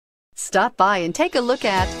Stop by and take a look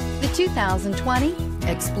at the 2020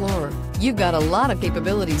 Explorer. You've got a lot of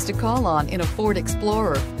capabilities to call on in a Ford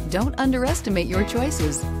Explorer. Don't underestimate your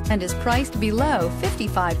choices and is priced below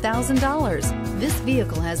 $55,000. This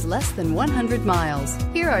vehicle has less than 100 miles.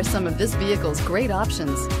 Here are some of this vehicle's great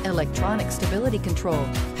options: electronic stability control,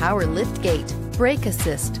 power liftgate, brake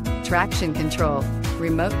assist, traction control,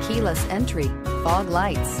 remote keyless entry, fog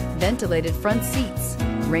lights, ventilated front seats,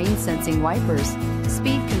 rain sensing wipers,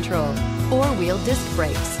 speed control, four-wheel disc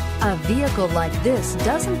brakes. A vehicle like this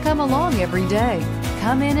doesn't come along every day.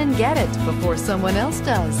 Come in and get it before someone else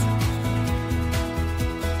does.